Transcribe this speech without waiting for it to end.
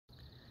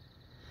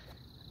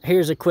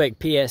here's a quick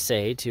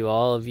PSA to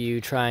all of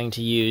you trying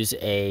to use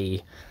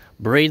a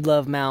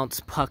Breedlove mounts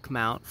puck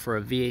mount for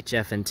a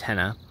VHF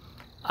antenna.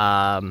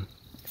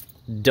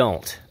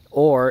 Don't.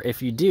 Or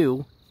if you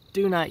do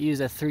not use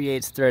a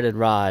 3/8 threaded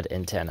rod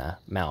antenna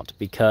mount,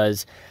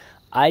 because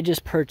I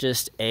just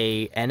purchased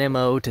a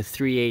NMO to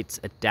 3/8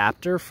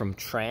 adapter from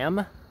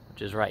Tram,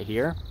 which is right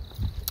here.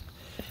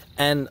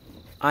 And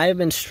I've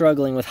been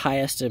struggling with high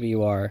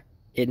SWR.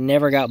 It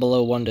never got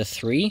below 1 to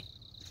 3.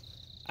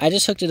 I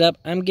just hooked it up.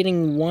 I'm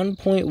getting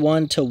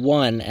 1.1 to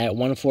 1 at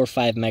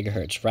 145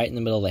 megahertz, right in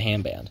the middle of the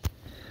handband,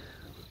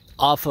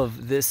 off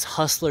of this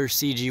Hustler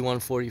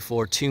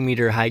CG-144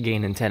 2-meter high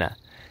gain antenna.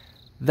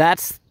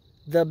 That's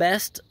the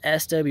best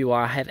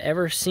SWR I have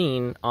ever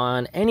seen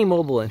on any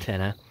mobile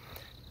antenna,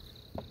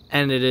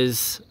 and it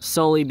is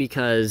solely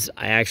because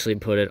I actually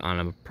put it on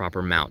a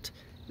proper mount.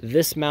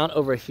 This mount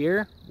over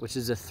here, which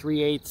is a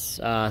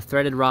 3/8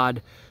 threaded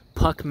rod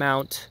puck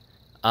mount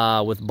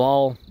with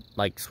ball,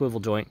 like swivel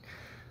joint,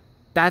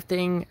 that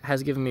thing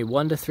has given me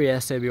 1 to 3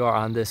 SWR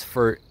on this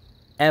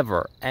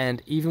forever.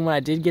 And even when I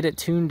did get it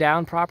tuned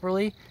down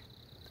properly,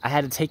 I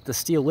had to take the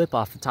steel lip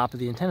off the top of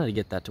the antenna to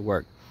get that to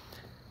work.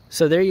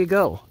 So there you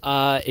go.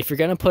 If you're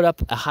gonna put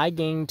up a high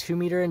gain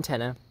 2-meter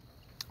antenna,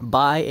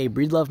 buy a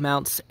Breedlove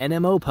mounts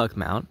NMO puck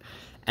mount,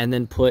 and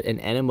then put an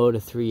NMO to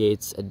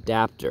 3/8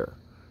 adapter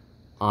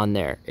on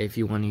there if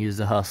you want to use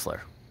the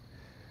Hustler.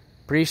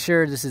 Pretty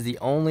sure this is the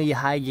only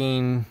high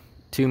gain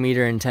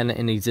 2-meter antenna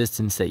in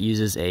existence that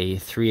uses a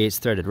 3/8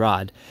 threaded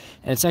rod,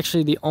 and it's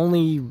actually the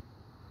only,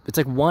 it's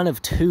like one of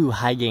 2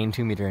 high gain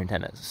 2-meter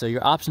antennas, so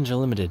your options are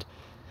limited.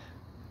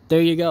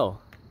 There you go.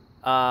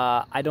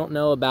 I don't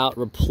know about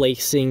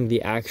replacing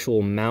the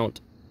actual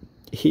mount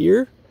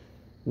here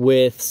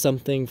with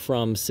something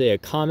from, say, a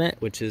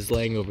Comet, which is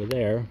laying over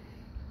there.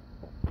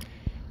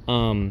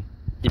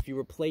 If you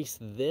replace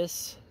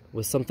this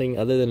with something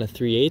other than a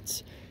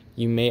 3/8,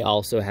 you may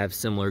also have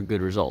similar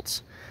good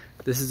results.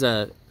 This is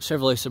a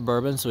Chevrolet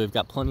Suburban, so we've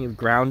got plenty of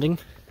grounding.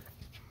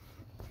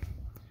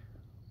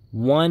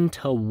 1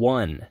 to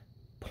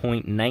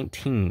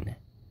 1.19,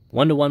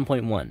 1 to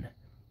 1.1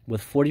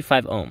 with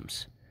 45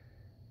 ohms,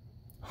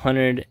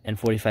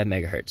 145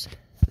 megahertz.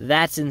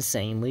 That's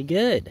insanely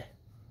good.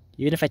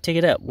 Even if I take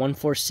it up,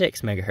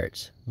 146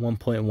 megahertz,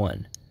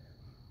 1.1,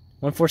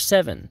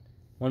 147,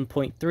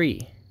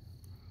 1.3.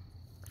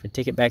 If I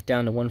take it back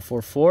down to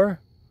 144,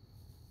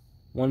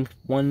 1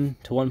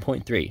 to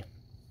 1.3.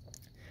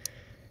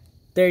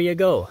 There you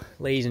go,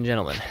 ladies and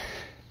gentlemen.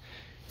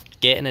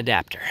 Get an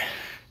adapter.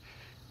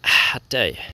 I tell you.